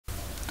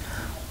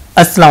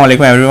अस्सलाम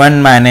वालेकुम everyone,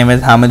 my name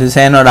is Hamid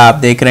Hussain और आप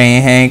देख रहे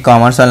हैं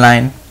कॉमर्स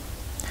ऑनलाइन।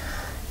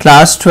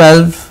 क्लास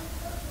 12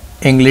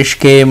 इंग्लिश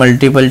के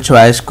मल्टीपल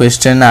चॉइस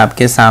क्वेश्चन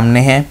आपके सामने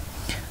हैं।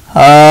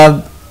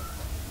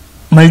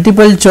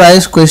 मल्टीपल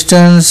चॉइस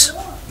क्वेश्चंस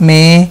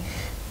में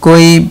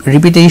कोई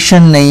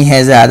रिपीटेशन नहीं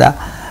है ज़्यादा,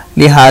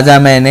 लिहाजा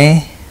मैंने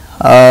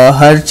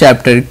हर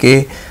चैप्टर के,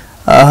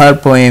 हर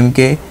पोएम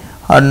के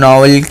और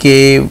नावल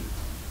के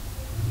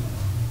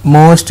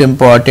मोस्ट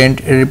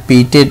इम्पॉर्टेंट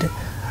रिपीटेड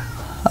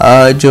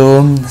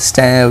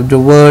जो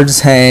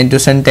वर्ड्स हैं, जो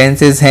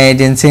सेंटेंसेस हैं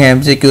जिनसे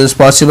MCQs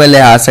पॉसिबल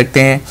है आ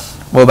सकते हैं,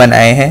 वो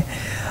बनाए हैं।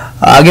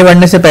 आगे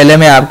बढ़ने से पहले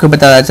मैं आपको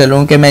बताना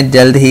चलूँ कि मैं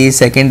जल्द ही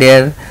सेकेंड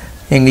ईयर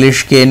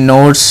इंग्लिश के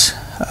नोट्स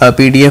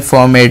PDF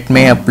फॉर्मेट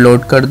में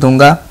अपलोड कर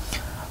दूँगा।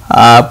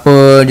 आप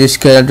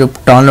जिसका जो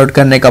डाउनलोड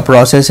करने का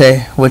प्रोसेस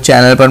है वो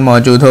चैनल पर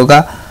मौजूद होगा,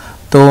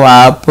 तो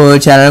आप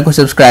चैनल को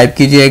सब्सक्राइब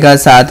कीजिएगा।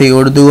 साथ ही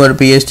उर्दू और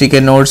PhD के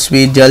नोट्स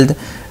भी जल्द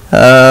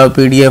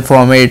PDF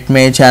फॉर्मेट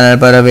में चैनल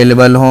पर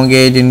अवेलेबल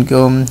होंगे,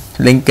 जिनको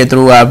लिंक के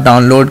थ्रू आप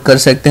डाउनलोड कर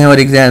सकते हैं और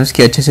एग्ज़ाम्स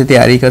की अच्छे से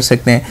तैयारी कर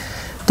सकते हैं।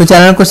 तो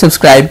चैनल को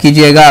सब्सक्राइब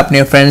कीजिएगा,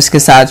 अपने फ्रेंड्स के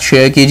साथ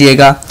शेयर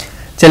कीजिएगा।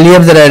 चलिए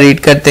अब ज़रा रीड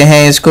करते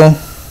हैं इसको।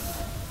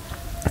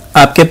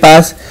 आपके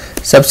पास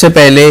सबसे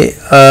पहले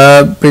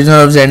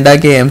प्रिजनर ऑफ जेंडा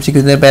के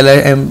MCQ में पहला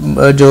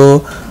जो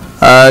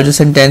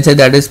सेंटेंस है,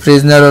 that is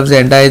prisoner of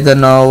जेंडा is the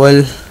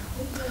novel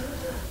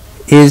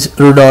is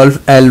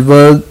Rudolf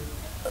एल्बर्ग।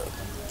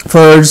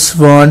 First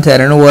von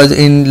Theron was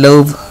in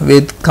love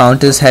with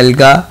Countess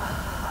Helga,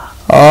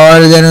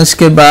 और then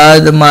उसके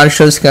बाद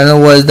Marshal Scanner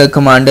was the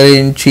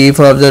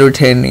commander-in-chief of the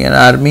Ruthenian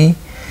army.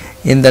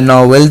 In the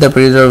novel The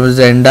Prisoner of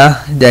Zenda,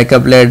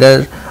 Jacob Ladder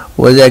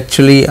was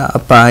actually a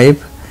pipe.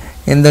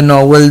 In the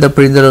novel The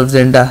Prisoner of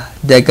Zenda,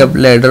 Jacob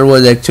Ladder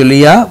was actually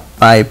a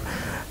pipe.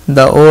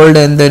 The old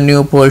and the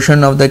new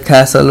portion of the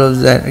castle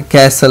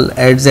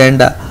at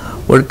Zenda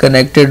were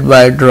connected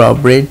by a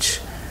drawbridge.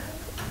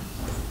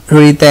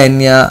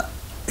 Ruritania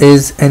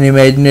is an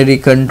imaginary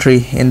country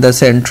in the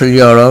Central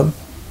Europe.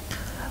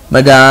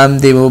 Madame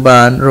de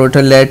Mauban wrote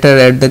a letter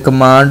at the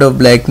command of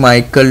Black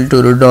Michael to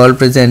Rudolf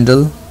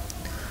Rizendel.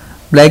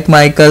 Black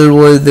Michael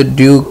was the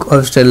Duke of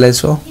Strelitz.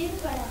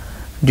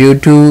 Due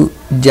to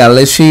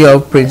jealousy of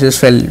Princess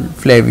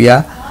Flavia,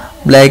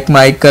 Black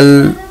Michael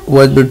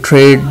was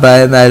betrayed by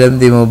Madame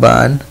de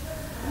Mauban.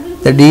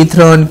 The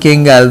dethroned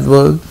King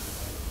Alberg,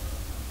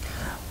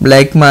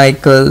 Black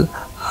Michael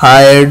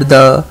hired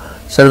the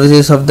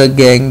services of the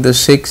gang the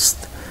Sixth.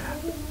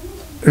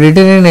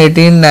 Written in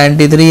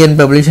 1893 and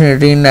published in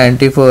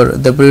 1894,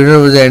 The Prisoner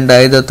of Zenda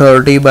is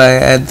authority by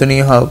Anthony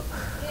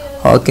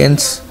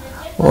Hawkins,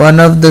 one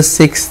of the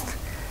 6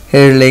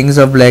 heirs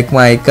of Black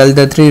Michael.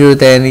 The 3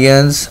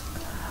 Ruthenians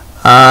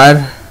are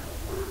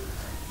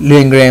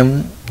Louingham,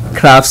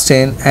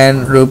 Krafstein and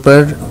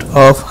Rupert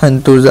of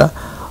Hantuza.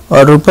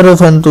 और रूपर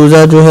of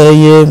हंतुजा जो है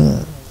ये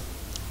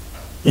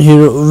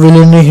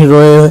villain hero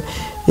है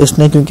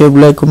इसने, क्योंकि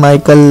black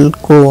Michael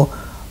को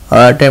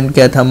attempt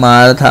किया था,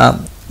 मारा था।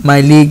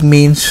 माई league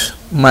means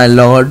my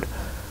lord.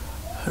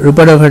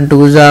 Rupert of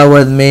हंटूजा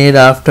was made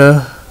after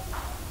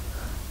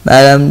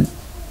madam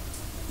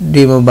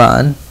D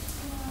मोबान।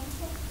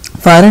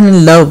 Fallen in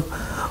love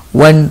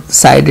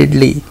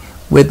one-sidedly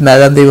with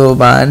Madame de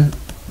Mauban,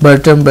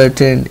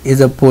 Bertrand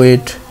is a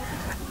poet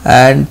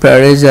and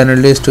Paris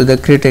journalist to the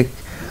critic.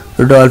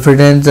 Rudolf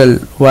Rizendel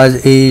was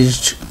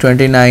aged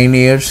 29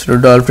 years.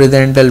 Rudolf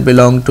Rizendel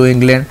belonged to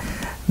England.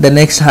 The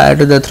next heir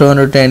to the throne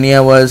of Ruthenia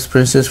was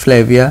Princess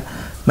Flavia.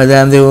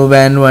 Madame de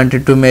Mauban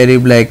wanted to marry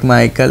Black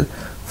Michael.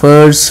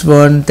 First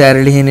von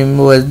Theron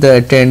was the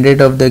attendant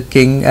of the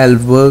King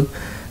Alberg.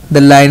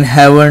 The line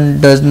 "Heaven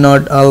does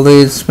not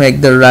always make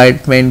the right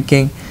man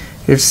king"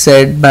 is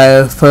said by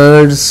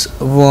First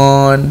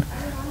von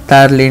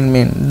Theron.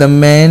 The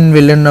main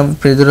villain of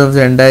Prisoner of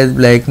Zenda is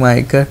Black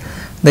Michael.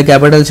 The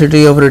capital city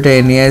of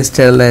Ruthenia is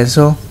Strelitz.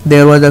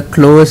 There was a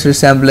close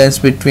resemblance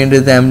between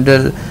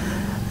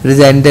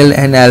Rizendel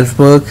and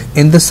Alberg.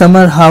 In the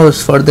summer house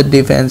for the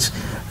defense,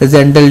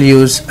 Rizendel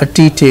used a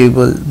tea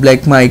table.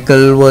 Black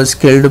Michael was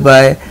killed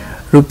by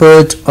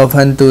Rupert of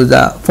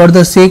Hantuza. For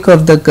the sake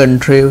of the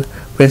country,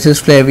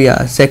 Princess Flavia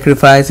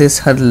sacrifices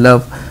her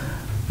love.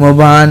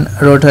 Mauban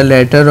wrote a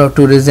letter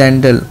to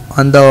Rizendel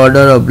on the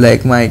order of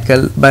Black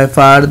Michael. By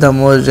far the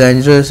most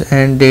dangerous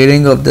and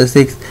daring of the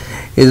 6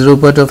 is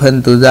Rupert of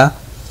Hantuza.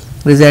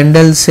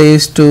 Rizendel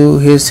says to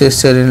his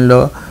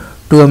sister-in-law,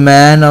 "To a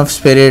man of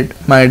spirit,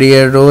 my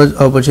dear Rose,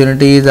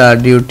 opportunities are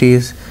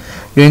duties."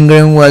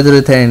 Louingham was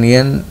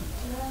Ruthenian.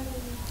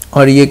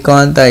 और ये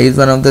कौन था? Is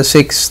one of the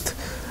 6th.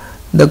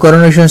 The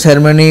coronation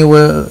ceremony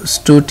was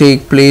to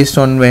take place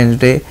on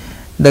Wednesday.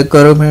 The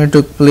coronation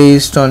took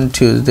place on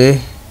Tuesday.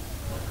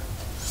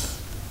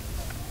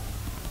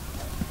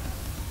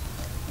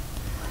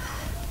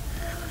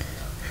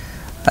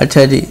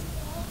 अच्छा जी।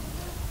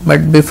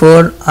 But before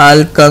all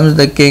comes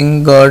the king,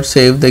 God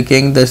save the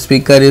king. The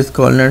speaker is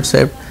Colonel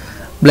Sepp.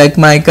 Black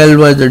Michael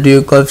was the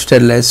Duke of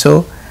Strelitz.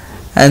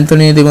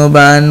 Anthony de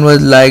Mauban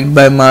was liked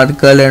by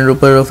Markel and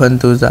Rupert of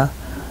Hantuza.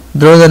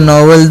 Through the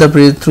novel, The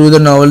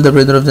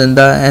Prisoner of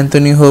Zenda,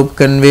 Anthony Hope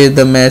conveys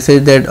the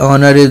message that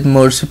honor is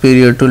more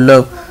superior to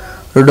love.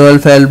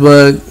 Rudolf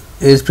Hellberg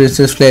is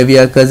Princess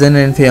Flavia's cousin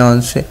and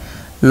fiancé.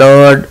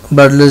 Lord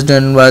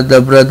Burlesdon was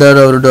the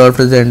brother of Rudolf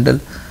Zendel.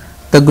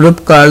 The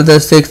group called the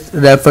Sixth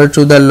refers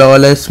to the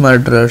lawless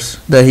murderers.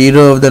 The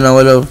hero of the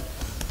novel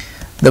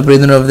of The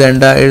Prisoner of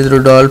Zenda is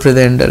Rudolf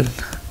Zendel.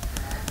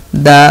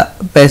 The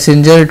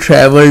passenger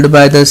travelled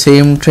by the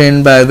same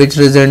train by which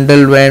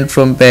Zendel went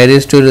from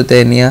Paris to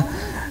Ruthenia,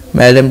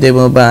 Madame de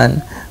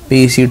Mauban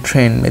PC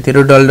train में थी.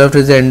 Rudolf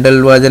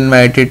Zendel was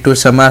invited to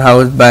summer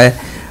house by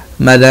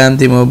Madame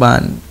de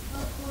Mauban.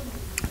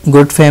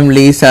 Good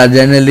families are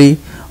generally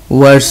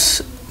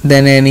worse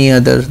than any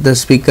other. The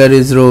speaker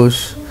is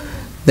Rose.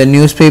 The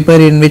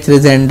newspaper in which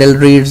Zendel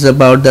reads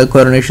about the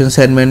coronation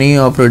ceremony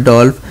of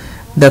Rudolf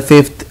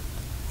V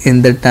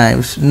in the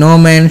Times. No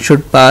man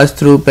should pass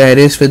through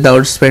Paris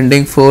without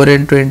spending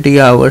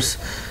 24 hours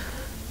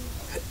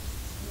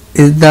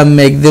is the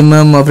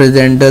maximum of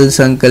Zendel's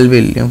Uncle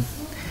William.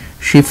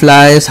 She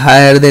flies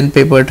higher than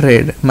paper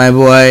thread. My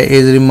boy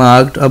is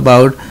remarked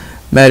about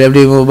Madame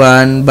de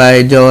Mauban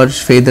by George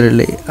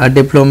Featherley, a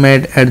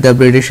diplomat at the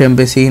British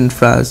Embassy in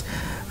France.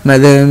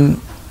 Madame,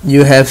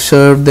 you have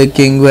served the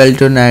king well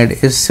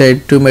tonight, is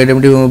said to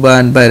Madame de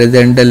Mauban by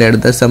Zendel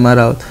at the summer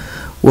house.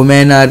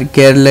 Women are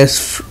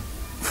careless,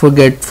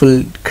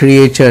 forgetful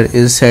creature,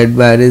 is said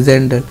by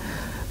Zendel.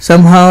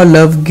 Somehow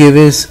love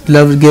gives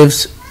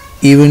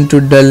even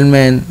to dull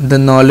men the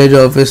knowledge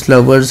of his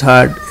lover's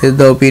heart, is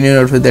the opinion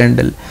of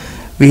Zendel.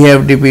 We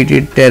have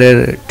defeated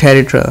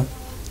terror,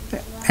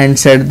 and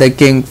set the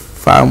king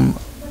firm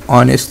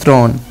on his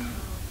throne,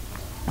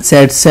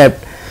 said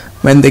Sept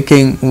when the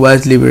king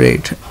was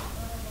liberated.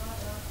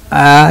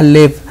 A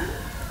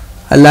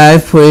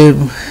live poet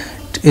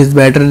is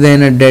better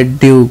than a dead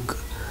duke,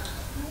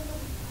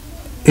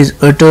 is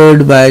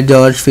uttered by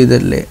George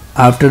Featherley.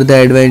 After the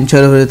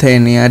adventure of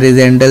Ruthenia,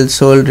 Zendel's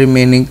sole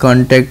remaining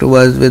contact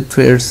was with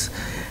Fritz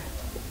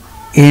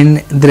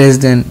in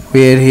Dresden,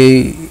 where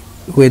he,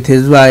 with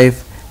his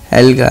wife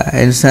Helga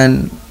and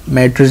son,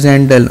 met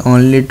Zendel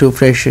only to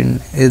freshen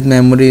his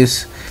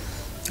memories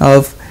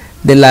of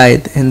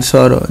delight and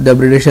sorrow. The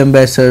British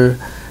ambassador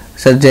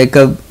Sir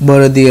Jacob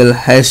Borodale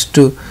has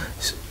to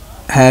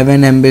have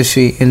an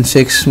embassy in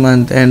 6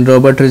 months, and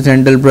Robert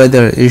Zendel's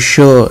brother is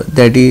sure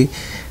that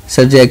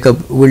Sir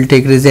Jacob will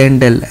take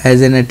Zendel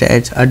as an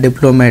attached, a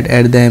diplomat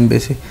at the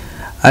embassy.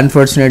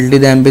 Unfortunately,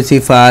 the embassy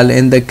falls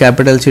in the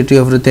capital city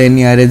of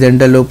Ruthenia.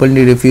 Zendel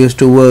openly refused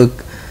to work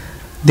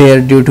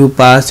there due to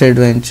past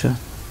adventure.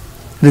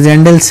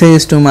 Zendel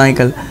says to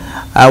Michael,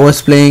 I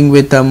was playing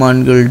with a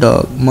mongrel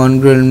dog.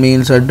 Mongrel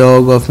means a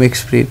dog of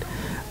mixed breed.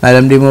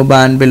 Madame de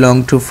Mauban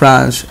belonged to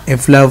France.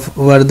 If love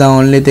were the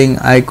only thing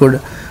I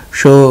could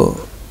show,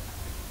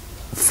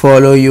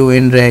 follow you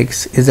in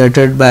rags, is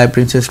uttered by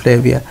Princess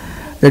Flavia.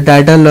 The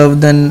title of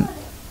the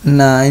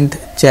 9th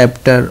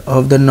chapter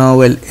of the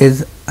novel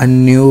is a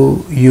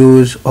new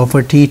use of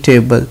a tea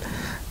table.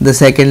 The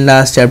second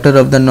last chapter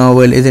of the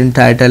novel is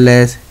entitled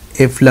as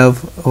If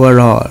Love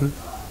Were All.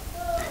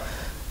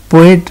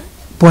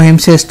 Poem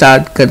से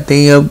start करते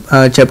हैं.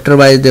 अब chapter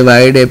wise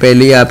divide है.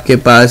 पहले आपके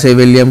पास है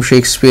William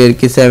Shakespeare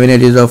की 7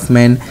 Ages of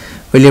Man.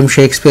 William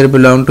Shakespeare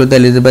belonged to the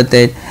Elizabeth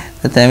age.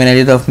 The 7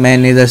 Ages of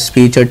Man is a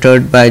speech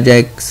uttered by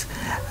Jacques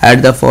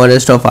at the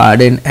Forest of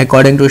Arden.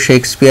 According to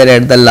Shakespeare,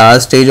 at the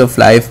last stage of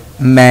life,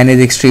 man is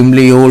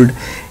extremely old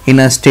in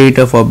a state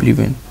of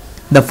oblivion.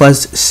 The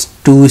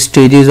first 2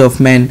 stages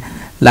of man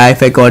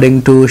life,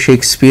 according to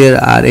Shakespeare,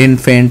 are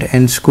infant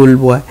and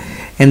schoolboy.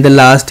 In the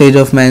last stage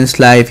of man's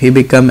life, he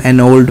becomes an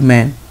old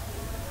man,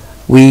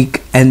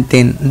 weak and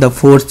thin. The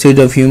 4th stage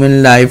of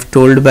human life,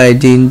 told by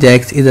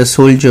Jean-Jacques, is a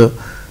soldier.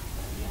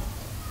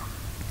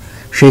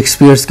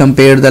 Shakespeare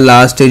compared the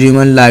last stage of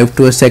human life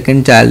to a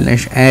second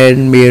childness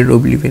and mere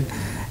oblivion.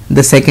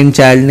 The second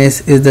childness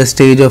is the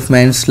stage of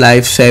man's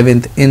life,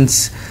 7th. In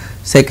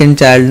second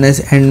childness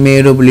and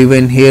mere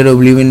oblivion, here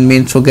oblivion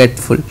means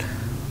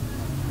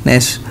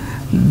forgetfulness.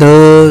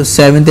 The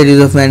 7th Ages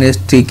of Man is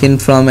taken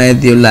from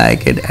As You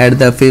Like It. At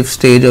the 5th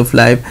stage of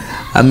life,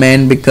 a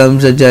man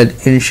becomes a judge.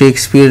 In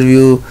Shakespeare's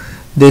view,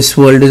 this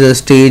world is a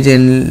stage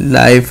in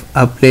life,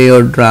 a play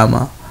or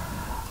drama.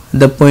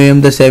 The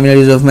poem The 7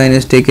 Ages of Man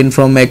is taken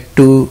from Act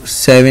 2,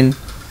 Scene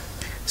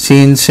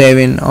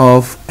 7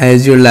 of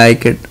As You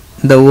Like It.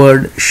 The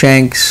word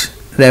shanks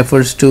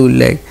refers to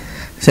leg.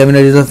 7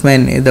 Ages of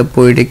Man is the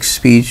poetic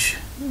speech.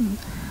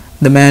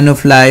 The Man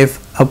of Life,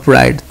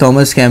 upright.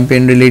 Thomas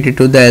Campion related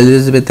to the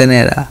Elizabethan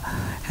era.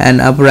 An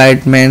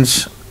upright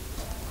man's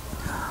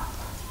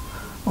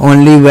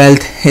only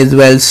wealth is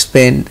well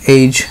spent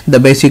age. The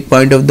basic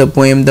point of the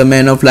poem The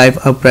Man of Life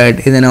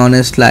Upright is an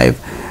honest life.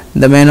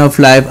 The Man of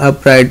Life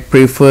Upright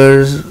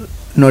prefers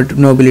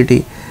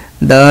nobility.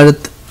 The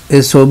earth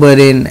is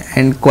sovereign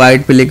and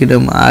quiet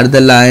pilgrim are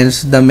the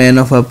lions, the man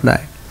of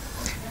upright.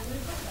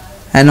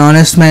 An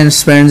honest man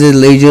spends his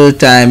leisure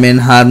time in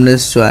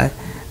harmless joy.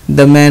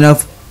 The man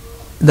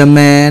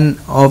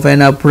of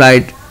an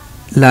upright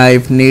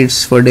life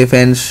needs for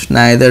defense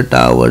neither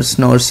towers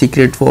nor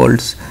secret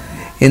vaults.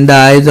 In the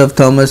eyes of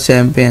Thomas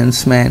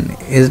Champion's man,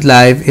 his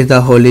life is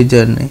a holy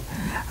journey.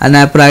 An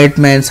upright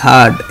man's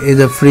heart is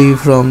free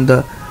from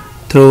the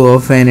throe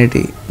of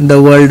vanity.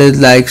 The world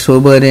is like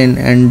sober inn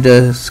and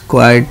just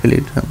quiet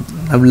pilgrim.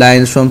 Of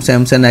lines from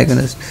Samson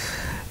Agonist.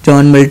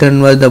 John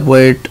Milton was the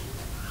poet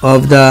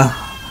of the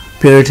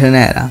Puritan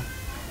era.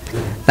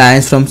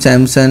 Lines from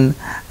Samson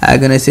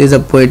Agonist is a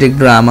poetic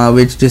drama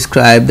which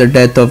describes the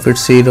death of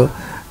its hero.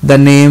 The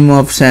name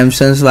of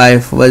Samson's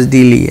wife was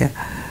Delia.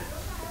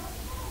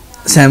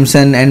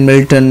 Samson and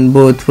Milton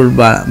both were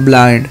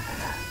blind.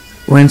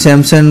 When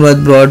Samson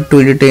was brought to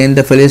entertain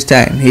the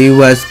Philistine, he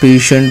was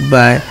patient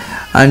but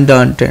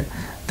undaunted.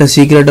 The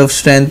secret of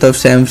strength of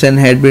Samson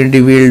had been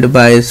revealed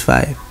by his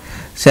wife.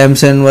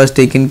 Samson was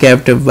taken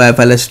captive by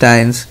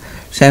Philistines.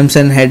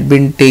 Samson had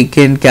been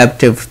taken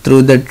captive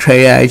through the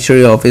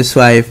treachery of his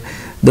wife,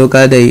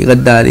 Dhokadai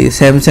Gaddari.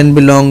 Samson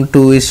belonged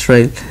to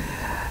Israel.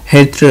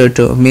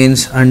 Hitherto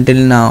means until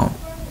now.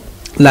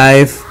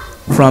 Life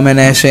from an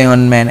essay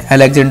on man.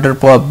 Alexander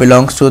Pope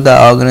belongs to the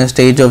organized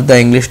stage of the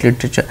English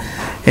literature.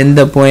 In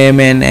the poem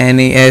An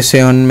Essay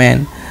on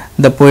Man,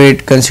 the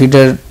poet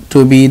considered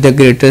to be the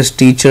greatest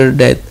teacher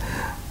death.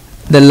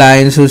 The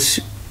lines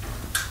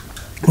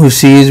who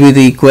sees with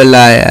equal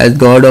eye as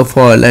God of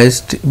all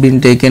has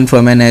been taken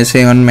from An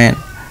Essay on Man.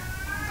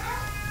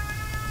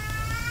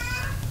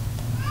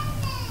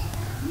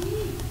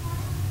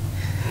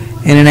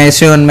 In An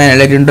Essay on Man,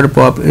 Alexander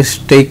Pope is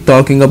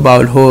talking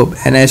about hope.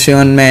 An Essay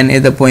on Man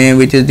is a poem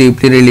which is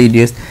deeply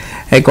religious.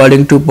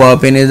 According to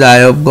Pope, in his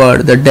eye of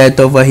God, the death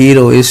of a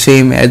hero is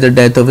same as the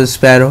death of a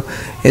sparrow.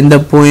 In the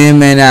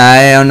poem An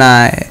Eye on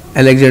Eye,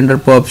 Alexander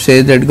Pope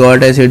says that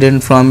God has hidden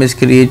from his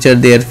creature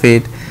their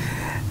fate.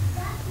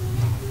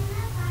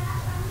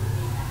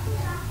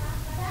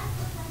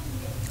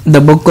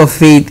 The book of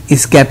faith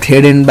is kept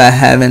hidden by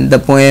heaven. The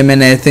poem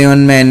An Essay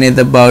on Man is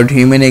about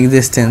human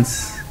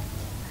existence.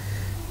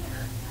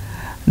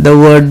 The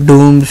word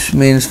dooms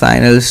means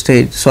final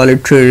stage.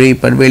 Solitary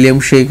Reaper.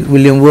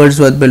 William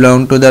Wordsworth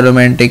belonged to the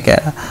Romantic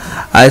era.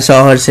 I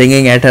saw her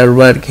singing at her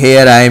work.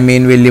 Here I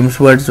mean William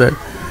Wordsworth.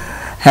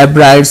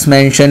 Hebrides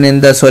mentioned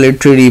in the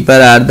Solitary Reaper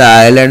are the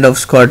island of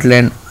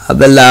Scotland. A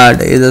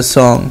ballad is a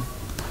song.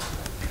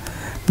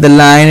 The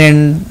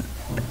line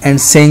and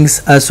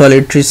sings a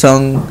solitary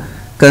song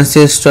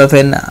consists of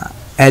an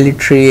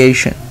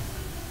alliteration.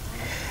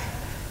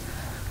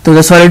 So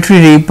the Solitary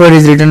Reaper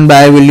is written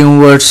by William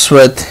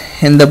Wordsworth.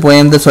 In the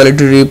poem The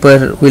Solitary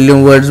Reaper,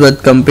 William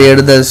Wordsworth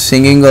compared the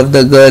singing of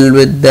the girl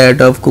with that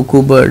of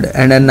cuckoo bird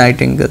and a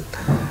nightingale.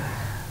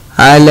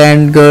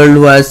 Highland girl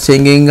was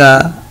singing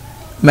a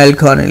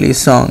melancholy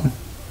song.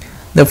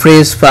 The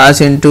phrase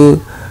pass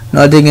into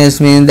nothingness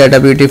means that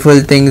a beautiful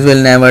things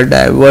will never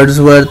die.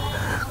 Wordsworth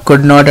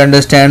could not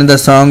understand the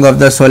song of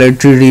the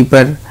Solitary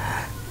Reaper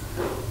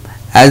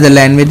as the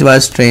language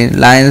was strange.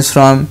 Lines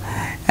from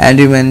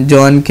Andaman.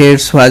 John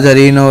Keats was a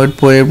renowned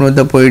poet of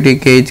the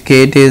poetic age.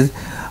 Keats is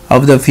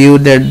of the view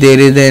that there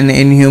is an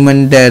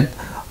inhuman death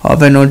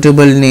of a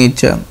notable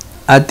nature.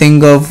 A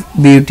thing of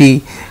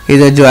beauty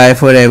is a joy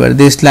forever.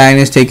 This line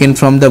is taken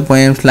from the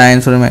poem's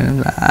lines from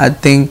A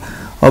thing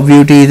of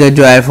beauty is a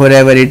joy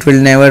forever. It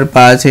will never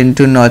pass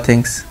into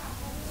nothings.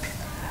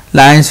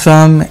 Lines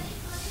from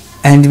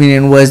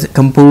Andaman was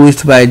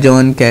composed by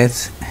John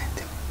Keats.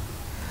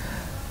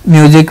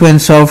 Music When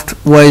Soft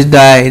Voice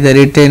Dies,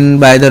 written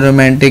by the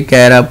Romantic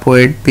era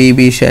poet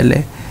P.B.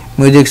 Shelley.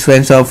 Music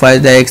when soft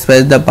voice dies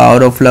express the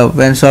power of love.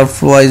 When soft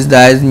voice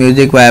dies,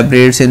 music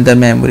vibrates in the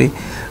memory.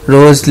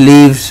 Rose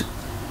leaves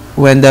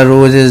when the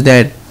rose is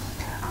dead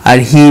are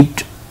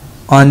heaped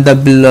on the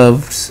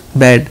beloved's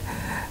bed.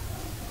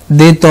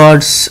 Thy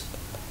thoughts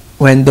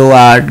when thou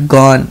art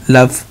gone,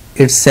 love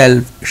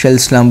itself shall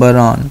slumber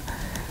on.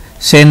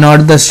 Say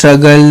not the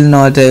struggle,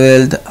 not a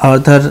wealth.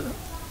 Arthur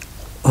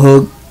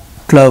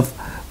Hogarth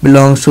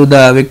belongs to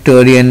the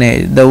Victorian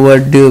age. The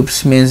word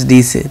dupes means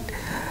deceit.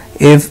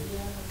 If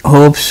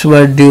hopes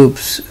were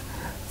dupes,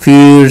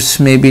 fears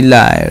may be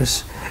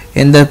liars.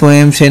 In the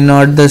poem Say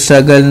Not the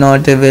Struggle,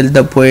 Not a Will,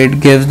 the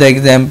poet gives the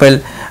example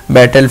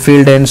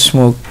battlefield and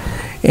smoke.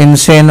 In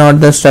Say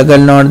Not the Struggle,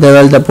 Not the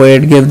Will, the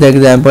poet gives the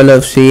example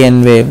of sea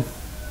and wave.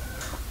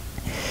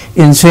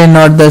 In Say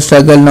Not the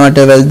Struggle, Not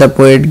a Will, the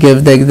poet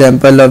gives the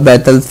example of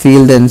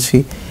battlefield and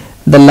sea.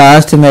 The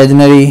last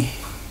imaginary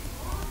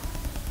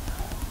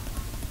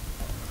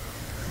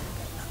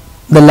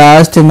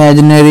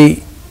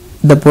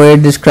the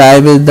poet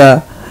describes is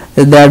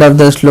that of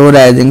the slow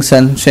rising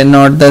sun. Say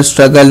not the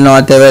struggle,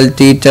 not a will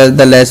teach us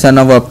the lesson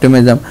of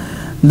optimism.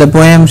 The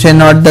poem Say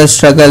Not the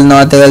Struggle,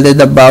 Not a Will is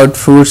about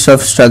fruits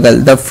of struggle.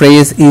 The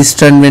phrase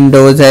Eastern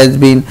Windows has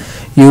been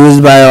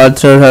used by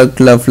Arthur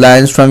Hogarth.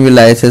 Lines from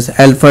Ulysses.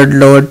 Alfred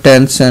Lord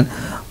Tennyson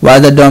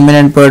was the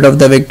dominant poet of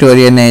the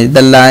Victorian age.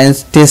 The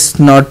lines "'Tis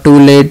not too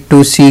late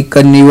to seek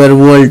a newer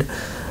world"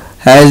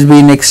 has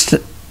been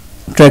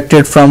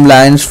extracted from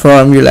lines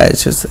from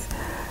Ulysses.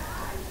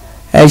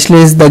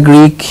 Achilles, the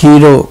Greek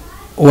hero,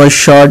 was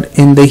shot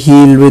in the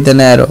heel with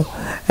an arrow.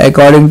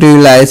 According to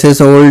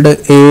Ulysses, old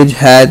age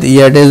hath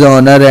yet his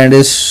honor and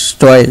his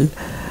toil.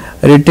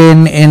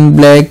 Written in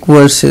blank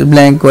verse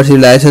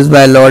Ulysses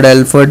by Lord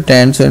Alfred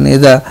Tennyson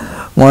is a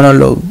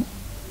monologue.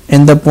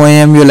 In the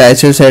poem,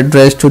 Ulysses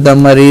addressed to the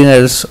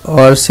mariners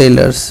or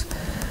sailors.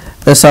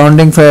 The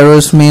sounding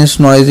furrows means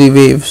noisy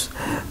waves.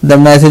 The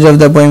message of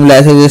the poem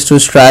Ulysses is to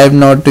strive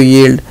not to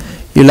yield.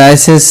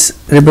 Ulysses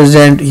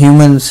represent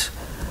humans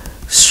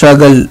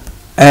struggle.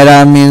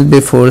 Era means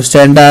before.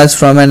 Stanzas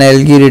from an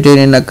elegy written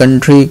in a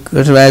country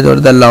or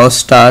the lost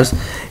stars.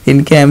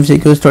 इनके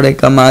MCQs थोड़े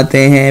कम आते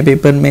हैं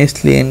paper में,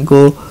 इसलिए इनको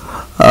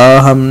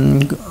हम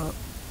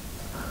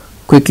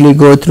quickly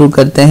go through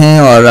करते हैं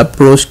और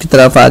अप्रोच की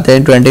तरफ आते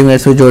हैं. 20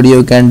 minutes with Jodie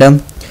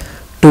Ukandam.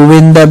 To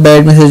win the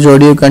bet, Mrs.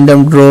 Jodie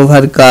Ukandam drove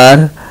her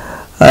car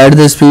at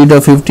the speed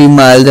of 50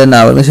 miles an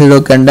hour. Mrs.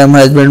 Ukandam's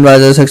husband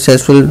was a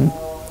successful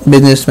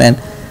businessman.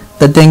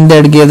 The thing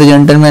that gave the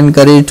gentleman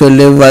courage to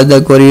live was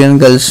the Korean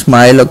girl's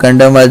smile.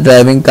 Ukandam was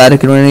driving car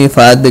criminally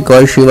fast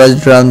because she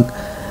was drunk.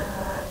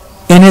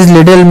 In his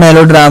little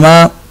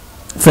melodrama,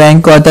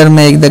 Frank Author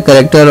made the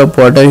character of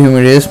Porter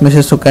humorous.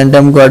 Mrs.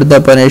 Ukandam got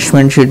the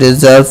punishment she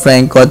deserved.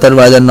 Frank Author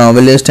was a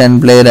novelist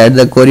and playwright.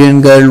 The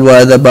Korean girl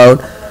was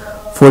about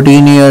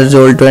 14 years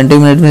old. 20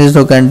 minutes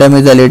Mrs. Ukandam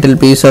is a little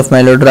piece of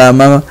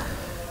melodrama.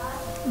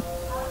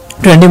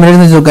 20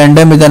 minutes Mrs.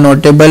 Ukandam is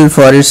notable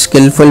for its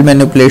skillful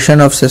manipulation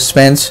of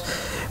suspense.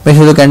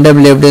 Mrs.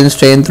 Ukandam lived in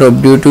strain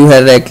due to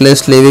her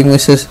reckless driving.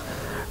 Mrs.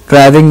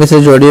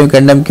 Jodie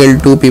Ukandam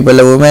killed 2 people,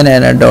 a woman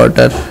and a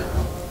daughter.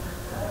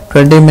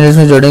 20 minutes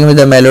में जोड़ेंगे with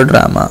the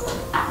melodrama.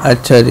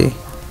 अच्छा जी.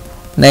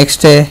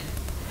 Next है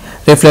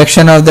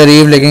Reflection of the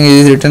Reef Legging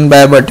is written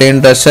by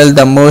Bertrand Russell.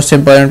 The most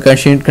important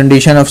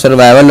condition of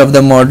survival of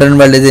the modern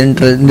world is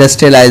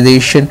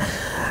industrialization.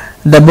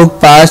 The book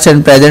Past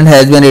and Present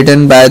has been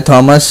written by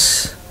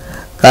Thomas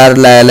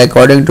Carlyle.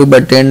 According to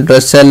Bertrand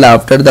Russell,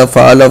 after the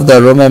fall of the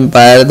Roman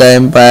Empire, the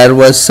empire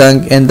was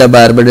sunk in the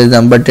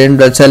barbarism. Bertrand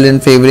Russell in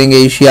favoring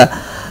Asia.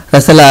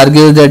 Russell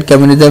argues that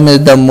communism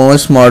is the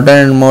most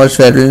modern and most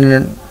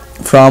virulent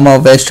form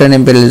of Western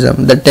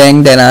imperialism. The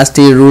Tang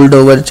dynasty ruled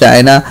over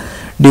China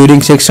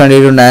during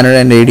 600 to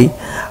 900 AD.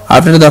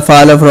 After the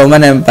fall of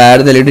Roman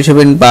Empire, the leadership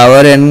in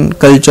power and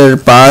culture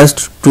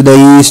passed to the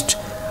east.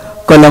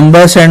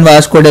 Columbus and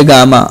Vasco da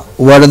Gama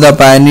were the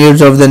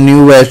pioneers of the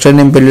new Western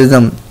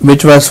imperialism,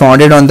 which was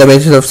founded on the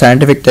basis of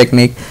scientific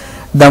technique.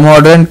 The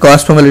modern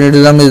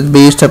cosmopolitanism is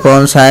based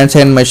upon science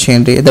and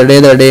machinery. The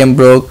day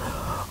broke.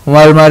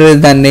 Walmart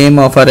is the name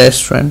of a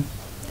restaurant.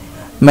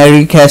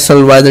 Mary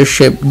Castle was a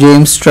ship.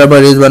 James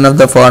Trubber is one of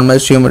the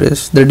foremost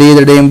humorists. The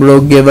dam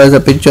broke gave us a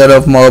picture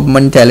of mob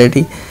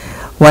mentality.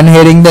 When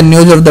hearing the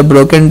news of the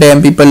broken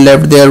dam, people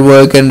left their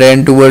work and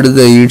ran towards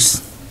the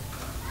east.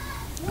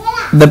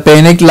 The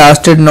panic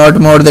lasted not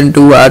more than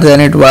 2 hours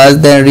and it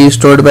was then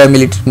restored by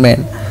military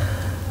men.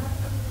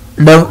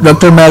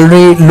 Dr.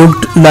 Mallory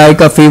looked like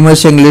a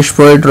famous English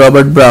poet,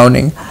 Robert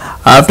Browning.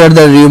 After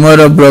the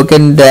rumor of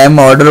broken dam,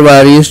 order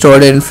was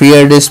restored and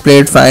fear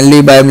displayed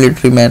finally by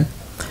military men.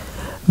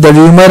 The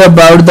rumor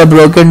about the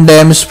broken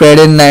dam spread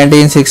in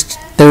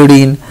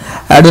 1913.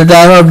 At the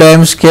time of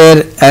dam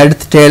scare,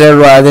 Edith Taylor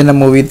was in a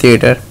movie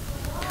theater.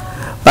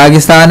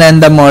 Pakistan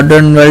and the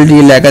modern world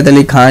ये लियाकत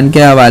अली खान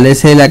के हवाले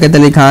से. Liaquat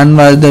Ali Khan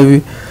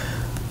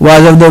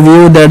was of the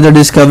view that the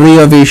discovery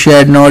of Asia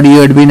had not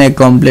yet been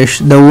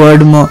accomplished. The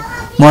word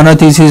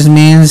monothesis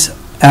means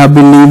a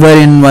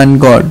believer in one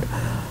God.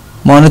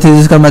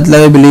 Monothesis का मतलब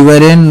है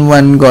believer in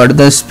one God.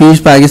 The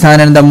speech Pakistan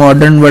and the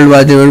modern world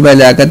was delivered by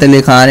Liaquat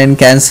Ali Khan in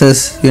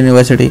Kansas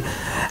University.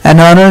 An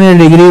honorary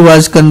degree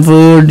was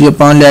conferred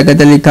upon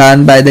Liaquat Ali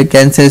Khan by the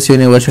Kansas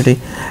University.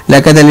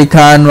 Liaquat Ali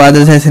Khan was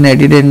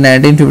assassinated in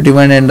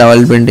 1951 in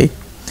Rawalpindi.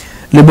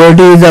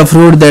 Liberty is a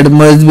fruit that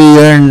must be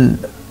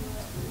earned.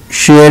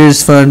 Share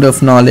its fund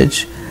of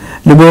knowledge.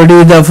 Liberty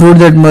is a fruit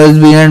that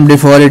must be earned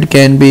before it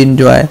can be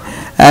enjoyed.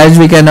 As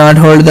we cannot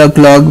hold the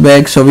clock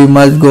back, so we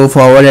must go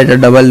forward at a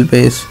double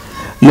pace.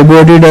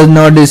 Liberty does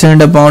not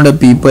descend upon the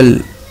people.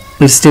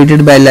 It's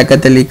stated by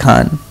Liaquat Ali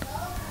Khan.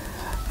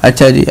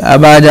 अच्छा जी,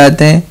 अब आ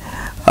जाते हैं.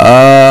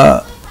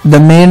 The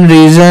main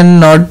reason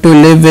not to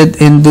live with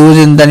Hindus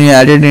in the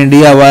United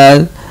India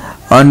was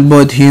on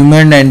both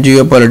human and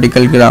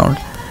geopolitical ground.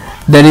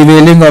 The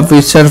revealing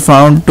officer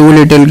found 2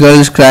 little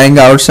girls crying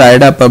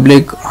outside a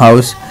public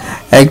house.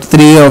 Act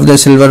 3 of the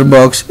Silver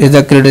Box is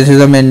a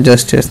criticism and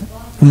justice.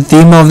 The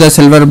theme of the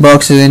Silver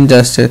Box is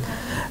injustice.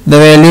 The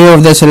value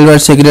of the silver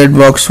cigarette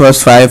box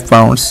was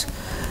 £5.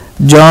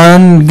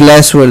 John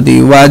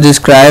Glassworthy was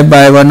described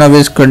by one of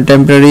his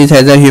contemporaries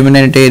as a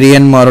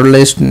humanitarian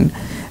moralist,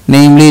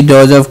 namely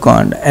Joseph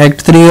Conde.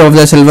 Act 3 of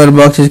the Silver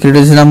Box is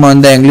criticism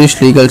on the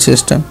English legal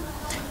system.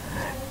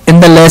 In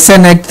the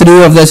lesson Act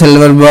 3 of the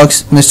Silver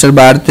Box, Mr.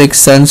 Bartwick's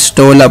son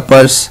stole a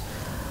purse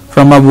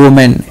from a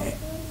woman.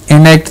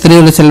 In Act 3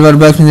 of the Silver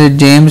Box, Mr.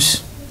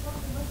 James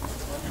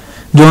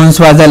Jones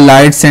was a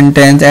light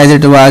sentence as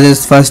it was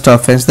his first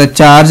offence. The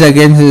charge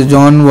against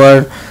John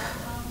were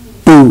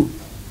 2.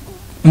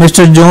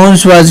 Mr.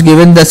 Jones was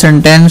given the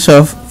sentence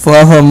of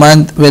a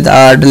month with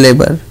hard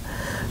labour.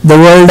 The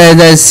world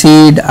as I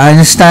seed,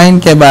 Einstein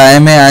के बारे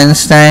में,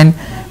 Einstein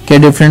के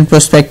different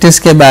perspectives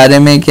के बारे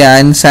में कि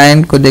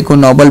Einstein को देखो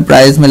नोबेल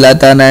प्राइज़ मिला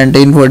था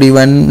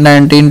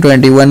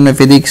 1921 में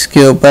फिजिक्स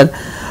के ऊपर,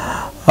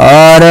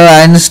 और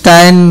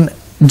आइंस्टाइन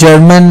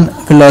जर्मन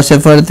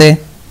फिलोसोफर थे।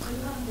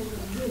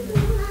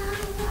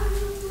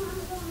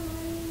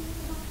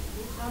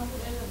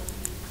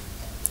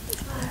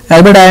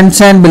 Albert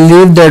Einstein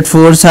believed that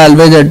force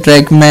always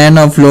attracts men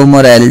of low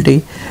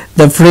morality.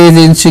 The phrase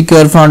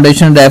insecure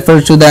foundation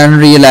refers to the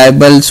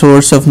unreliable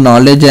source of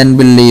knowledge and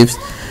beliefs.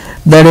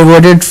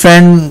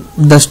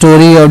 The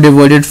story of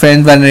devoted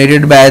friends was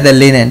narrated by the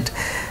Linnet.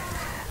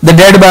 The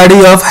dead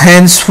body of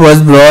Hans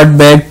was brought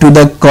back to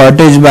the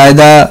cottage by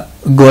the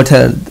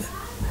goatherd.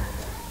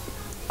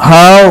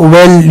 How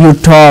well you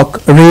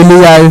talk.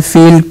 Really, I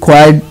feel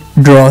quite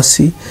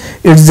drowsy.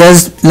 It's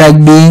just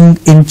like being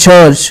in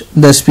church.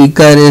 The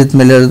speaker is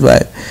Miller's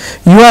wife.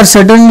 You are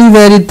certainly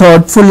very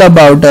thoughtful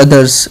about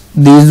others.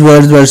 These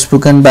words were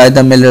spoken by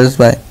the Miller's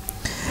wife.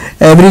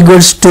 Every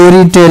good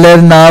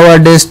storyteller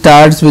nowadays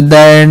starts with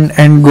the end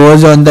and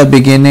goes on the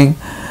beginning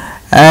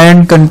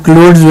and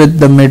concludes with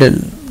the middle.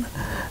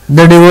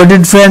 The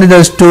devoted friend is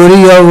the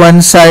story of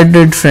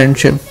one-sided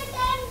friendship.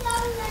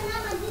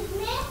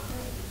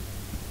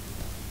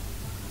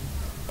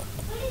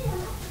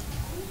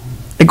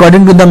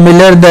 According to the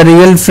Miller, the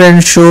real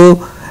friends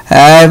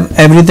have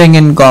everything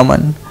in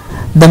common.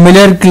 The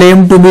Miller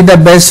claimed to be the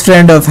best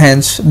friend of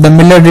Hans. The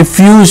Miller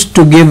refused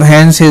to give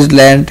Hans his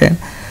lantern.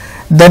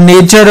 The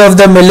nature of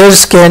the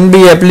Millers can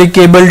be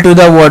applicable to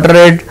the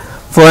waterhead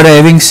for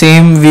having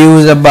same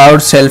views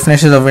about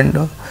selfishness of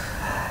window.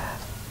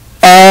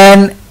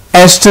 An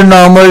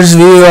astronomer's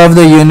view of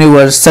the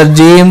universe. Sir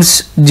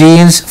James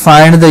Jeans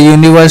finds the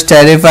universe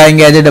terrifying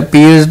as it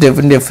appears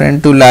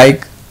different to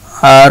like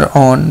our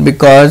own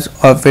because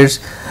of its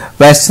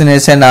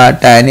vastness and our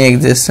tiny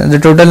existence. The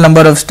total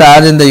number of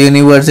stars in the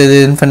universe is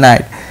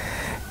infinite.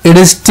 It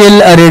is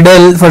still a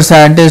riddle for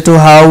scientists to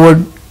how it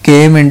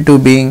came into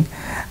being.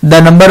 The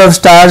number of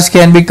stars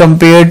can be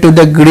compared to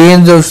the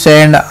grains of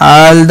sand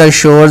all the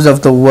shores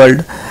of the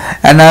world.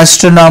 An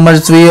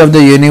astronomer's view of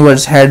the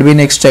universe had been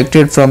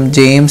extracted from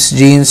James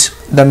Jeans'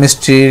 The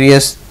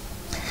Mysterious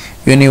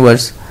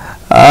Universe.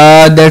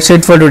 That's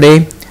it for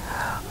today.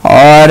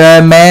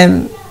 और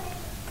मैं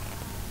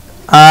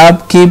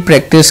आपकी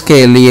practice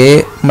के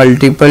लिए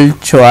multiple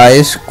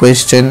choice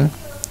question,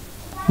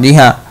 जी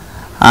हाँ,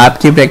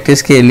 आपकी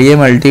practice के लिए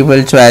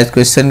multiple choice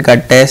question का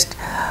टेस्ट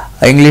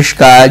इंग्लिश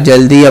का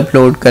जल्दी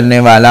अपलोड करने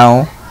वाला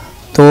हूँ।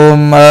 तो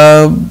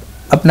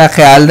अपना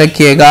ख्याल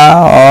रखिएगा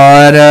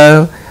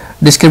और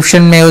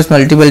डिस्क्रिप्शन में उस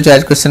मल्टीपल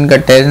चॉइस क्वेश्चन का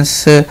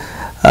टेस्ट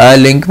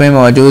लिंक में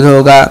मौजूद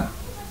होगा।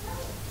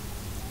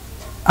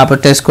 आप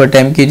टेस्ट को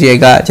अटेम्प्ट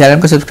कीजिएगा।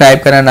 चैनल को सब्सक्राइब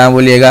करना ना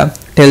भूलिएगा।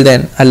 टिल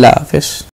देन, अल्लाह हाफिज़।